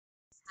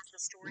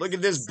stories. Look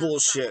at this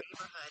bullshit.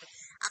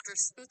 After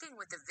speaking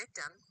with the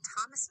victim,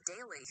 Thomas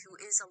Daly, who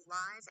is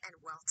alive and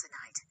well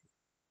tonight.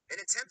 An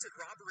attempted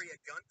robbery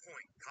at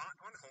gunpoint caught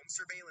on home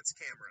surveillance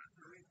camera.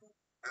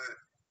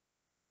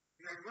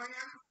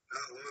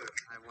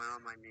 I went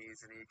on my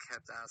knees and he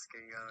kept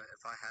asking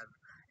if I had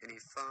any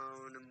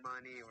phone,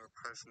 money, or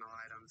personal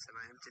items, and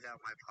I emptied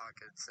out my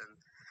pockets and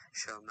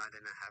showed him I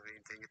didn't have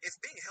anything. If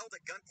being held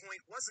at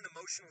gunpoint wasn't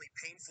emotionally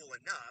painful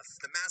enough,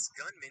 the masked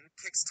gunman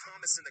kicks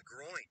Thomas in the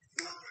groin.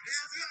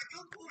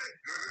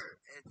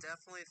 It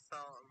definitely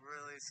felt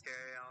really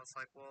scary. I was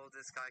like, well,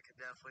 this guy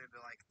could definitely be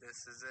like,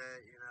 this is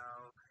it, you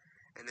know.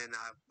 And then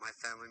my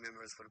family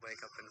members would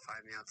wake up and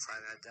find me outside.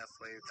 That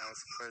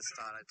was the first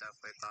thought I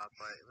definitely thought.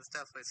 But it was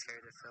definitely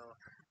scary to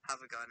have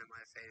a gun in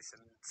my face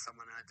and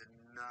someone I did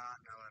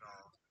not know at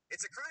all.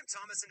 It's a crime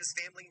Thomas and his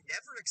family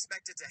never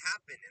expected to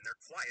happen in their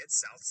quiet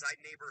Southside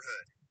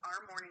neighborhood.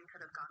 Our morning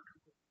could have gone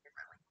completely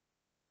differently.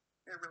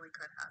 It really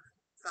could have.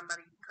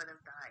 Somebody could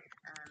have died.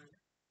 And,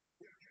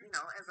 you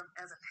know, as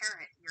a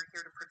parent, you're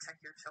here to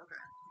protect your children.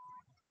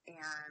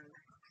 And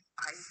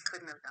I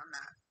couldn't have done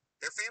that.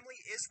 Their family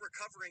is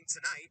recovering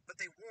tonight,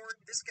 but they warned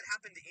this could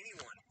happen to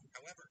anyone.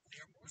 However, they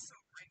are more so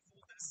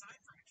grateful that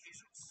aside from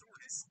occasional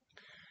soreness.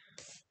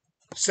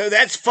 So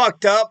that's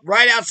fucked up.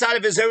 Right outside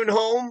of his own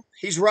home.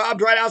 He's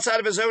robbed right outside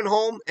of his own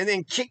home and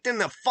then kicked in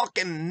the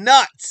fucking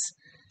nuts.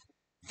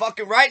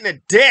 Fucking right in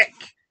the dick.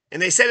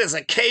 And they said it's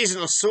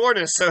occasional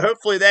soreness, so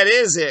hopefully that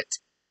is it.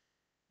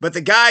 But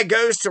the guy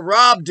goes to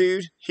rob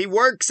dude. He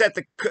works at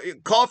the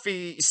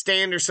coffee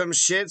stand or some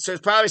shit, so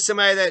it's probably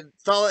somebody that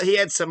thought he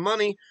had some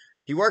money.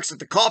 He works at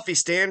the coffee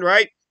stand,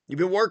 right? You've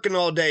been working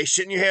all day.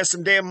 Shouldn't you have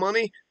some damn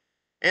money?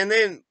 And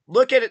then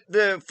look at it,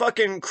 the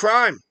fucking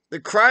crime.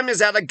 The crime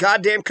is out of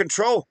goddamn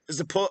control. Is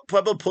the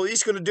Pueblo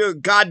police going to do a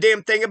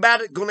goddamn thing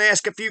about it? Going to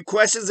ask a few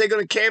questions? They're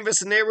going to canvass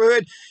the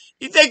neighborhood?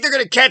 You think they're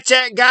going to catch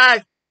that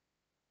guy?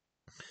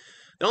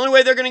 The only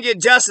way they're going to get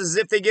justice is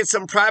if they get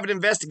some private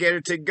investigator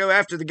to go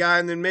after the guy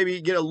and then maybe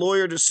get a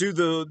lawyer to sue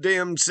the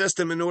damn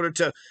system in order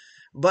to...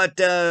 But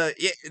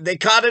they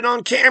caught it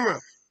on camera.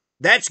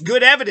 That's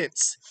good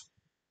evidence.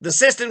 The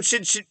system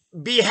should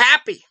be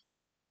happy.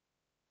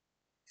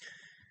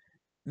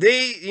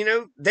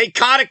 They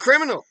caught a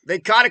criminal. They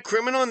caught a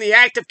criminal in the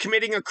act of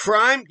committing a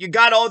crime. You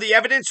got all the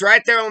evidence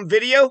right there on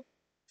video.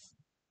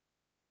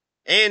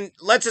 And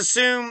let's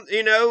assume,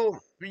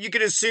 you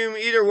could assume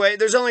either way.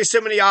 There's only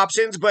so many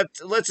options, but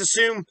let's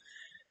assume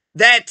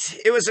that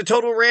it was a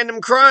total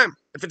random crime.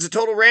 If it's a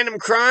total random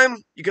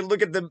crime, you can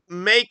look at the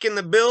make and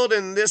the build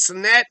and this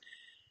and that.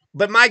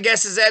 But my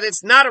guess is that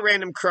it's not a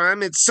random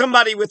crime. It's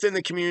somebody within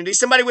the community,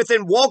 somebody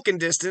within walking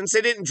distance.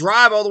 They didn't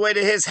drive all the way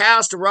to his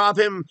house to rob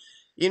him,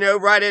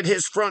 right at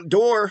his front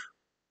door.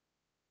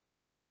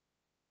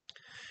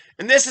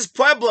 And this is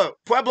Pueblo.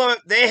 Pueblo,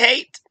 they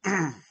hate.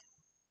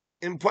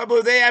 In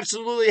Pueblo, they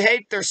absolutely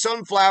hate their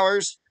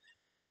sunflowers.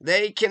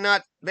 They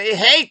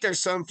hate their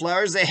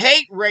sunflowers. They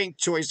hate ranked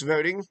choice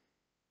voting.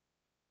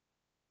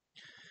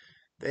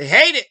 They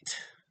hate it.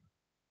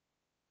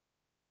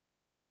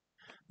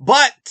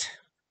 But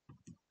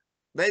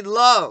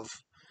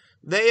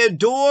they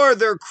adore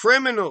their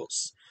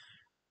criminals.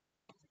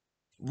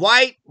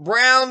 White,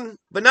 brown,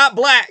 but not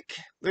black.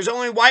 There's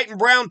only white and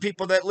brown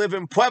people that live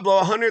in Pueblo.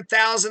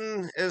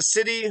 100,000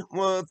 city,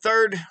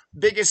 third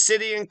biggest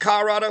city in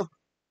Colorado.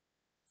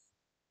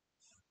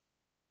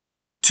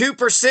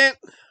 2%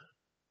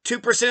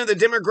 of the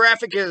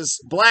demographic is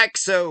black,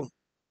 so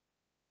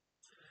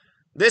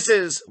this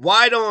is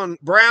white on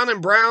brown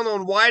and brown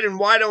on white and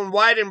white on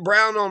white and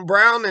brown on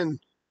brown and,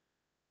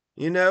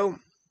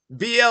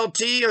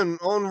 BLT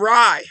on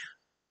rye.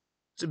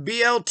 It's a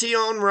BLT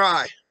on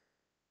rye.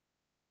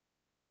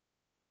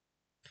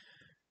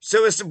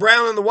 So it's the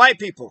brown and the white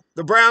people.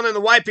 The brown and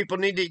the white people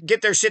need to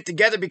get their shit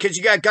together because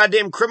you got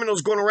goddamn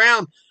criminals going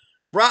around.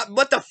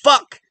 What the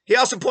fuck? He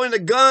also pointed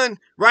a gun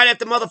right at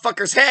the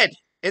motherfucker's head.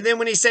 And then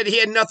when he said he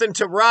had nothing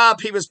to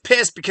rob, he was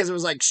pissed because it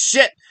was like,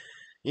 shit.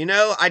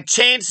 I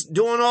chanced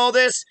doing all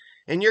this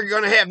and you're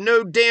going to have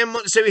no damn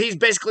money. So he's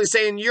basically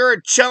saying you're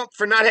a chump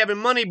for not having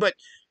money, but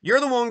you're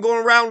the one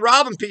going around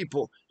robbing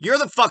people. You're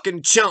the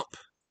fucking chump.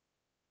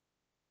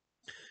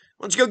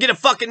 Why don't you go get a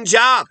fucking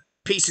job,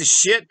 piece of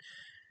shit?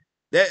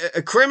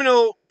 A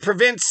criminal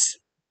prevents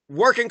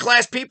working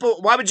class people.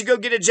 Why would you go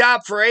get a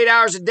job for 8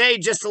 hours a day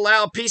just to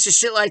allow a piece of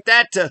shit like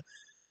that to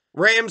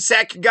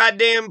ramsack your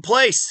goddamn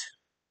place?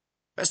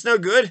 That's no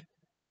good.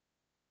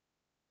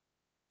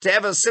 To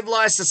have a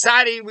civilized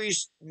society, we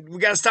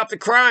got to stop the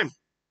crime.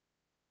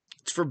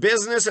 It's for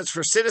business. It's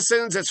for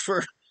citizens. It's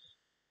for...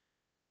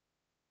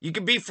 You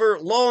could be for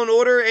law and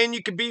order, and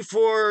you could be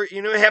for,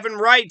 having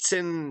rights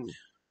and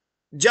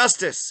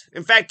justice.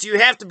 In fact, you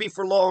have to be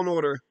for law and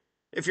order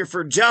if you're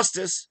for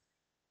justice.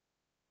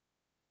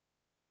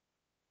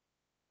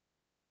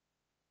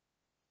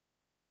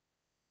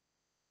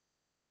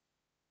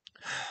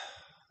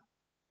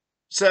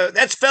 So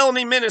that's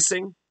felony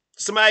menacing.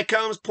 Somebody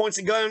comes, points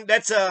a gun.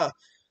 That's a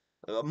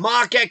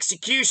mock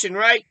execution,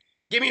 right?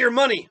 Give me your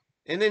money.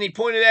 And then he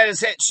pointed at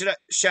his head.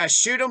 Should I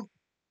shoot him?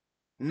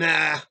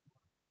 Nah.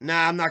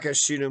 Nah, I'm not going to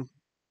shoot him.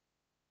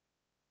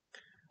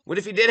 What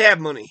if he did have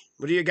money?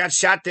 Would he have got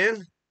shot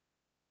then?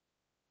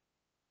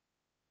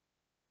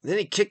 Then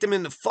he kicked him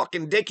in the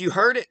fucking dick. You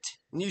heard it.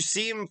 And you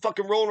see him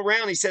fucking rolling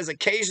around. He says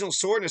occasional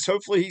soreness.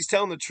 Hopefully he's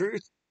telling the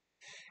truth.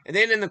 And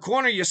then in the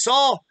corner you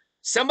saw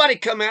somebody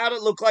come out,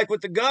 it looked like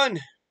with the gun.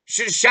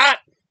 Should have shot.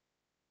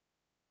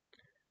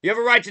 You have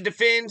a right to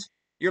defend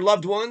your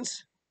loved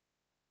ones.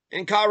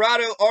 In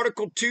Colorado,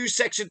 Article 2,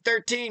 Section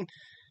 13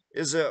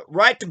 is a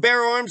right to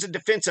bear arms in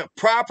defense of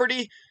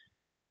property,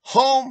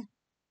 home,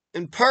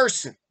 and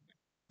person.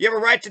 You have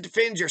a right to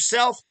defend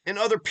yourself and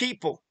other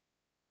people.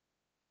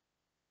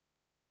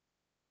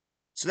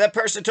 So that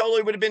person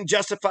totally would have been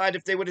justified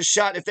if they would have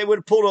shot, if they would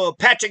have pulled a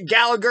Patrick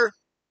Gallagher.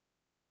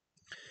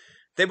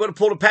 If they would have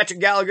pulled a Patrick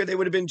Gallagher, they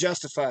would have been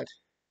justified.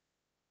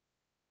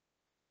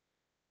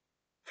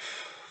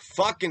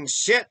 Fucking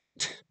shit.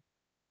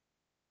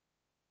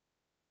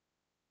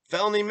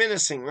 Felony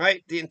menacing,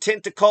 right? The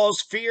intent to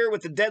cause fear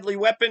with a deadly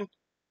weapon.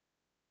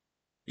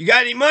 You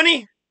got any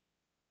money?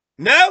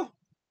 No?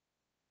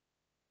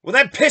 Well,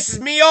 that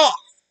pisses me off.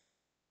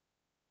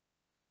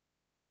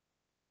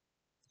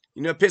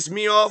 You know what pisses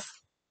me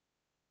off?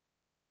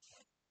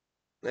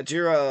 That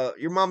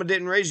your mama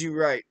didn't raise you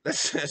right.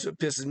 That's what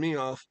pisses me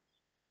off.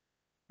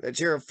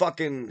 That you're a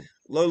fucking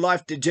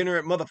low-life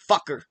degenerate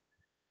motherfucker.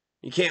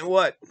 You can't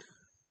what?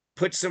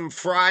 Put some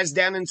fries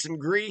down in some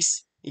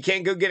grease? You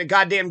can't go get a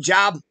goddamn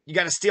job? You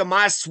gotta steal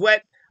my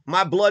sweat,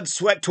 my blood,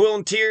 sweat, toil,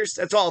 and tears?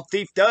 That's all a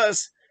thief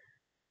does.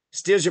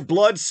 Steals your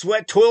blood,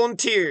 sweat, toil, and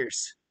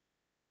tears.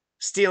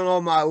 Stealing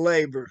all my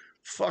labor.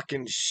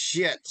 Fucking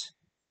shit.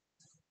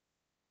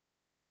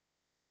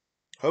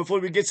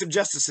 Hopefully we get some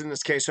justice in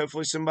this case.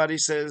 Hopefully somebody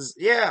says,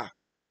 yeah.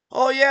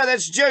 Oh yeah,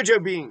 that's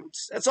JoJo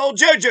Beans. That's old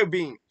JoJo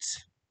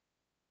Beans.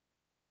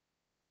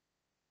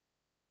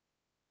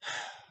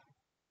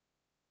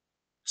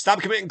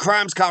 Stop committing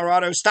crimes,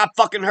 Colorado. Stop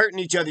fucking hurting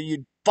each other,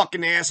 you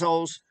fucking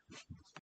assholes.